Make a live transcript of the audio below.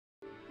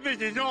This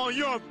is all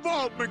your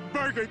fault,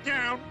 McBurger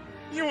Town.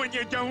 You and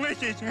your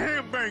delicious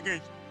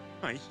hamburgers.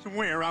 I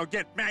swear I'll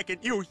get back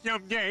at you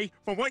someday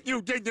for what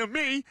you did to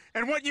me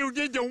and what you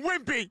did to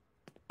Wimpy.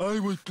 I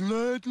would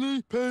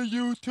gladly pay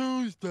you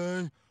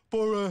Tuesday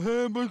for a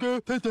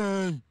hamburger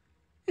today.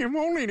 If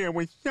only there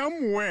was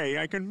some way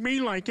I could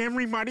be like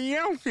everybody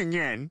else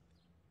again.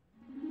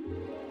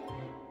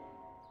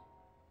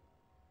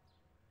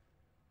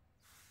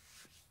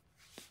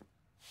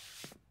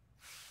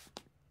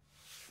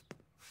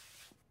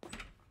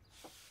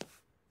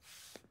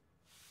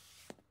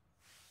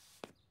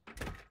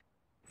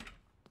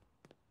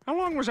 How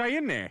long was I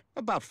in there?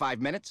 About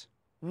 5 minutes.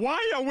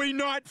 Why are we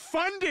not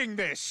funding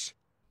this?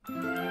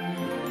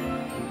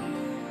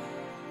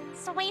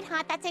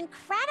 Sweetheart, that's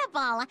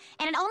incredible.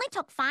 And it only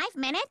took 5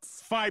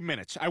 minutes? 5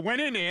 minutes. I went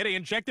in there, they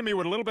injected me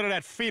with a little bit of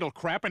that fetal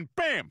crap, and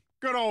bam!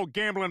 Good old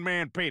gambling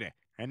man Peter.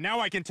 And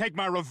now I can take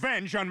my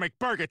revenge on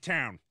McBurger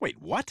Town.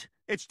 Wait, what?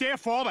 It's their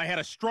fault I had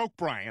a stroke,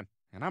 Brian,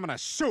 and I'm gonna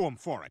sue them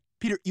for it.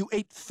 Peter, you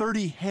ate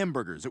 30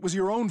 hamburgers. It was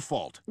your own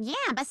fault. Yeah,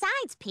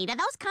 besides, Peter,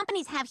 those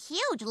companies have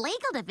huge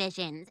legal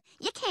divisions.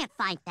 You can't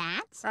fight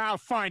that. I'll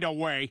find a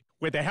way.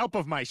 With the help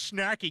of my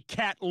snarky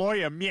cat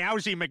lawyer,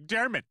 Meowsy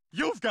McDermott.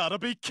 You've got to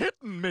be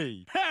kidding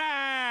me.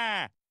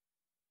 Ha!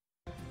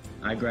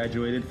 I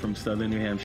graduated from Southern New Hampshire.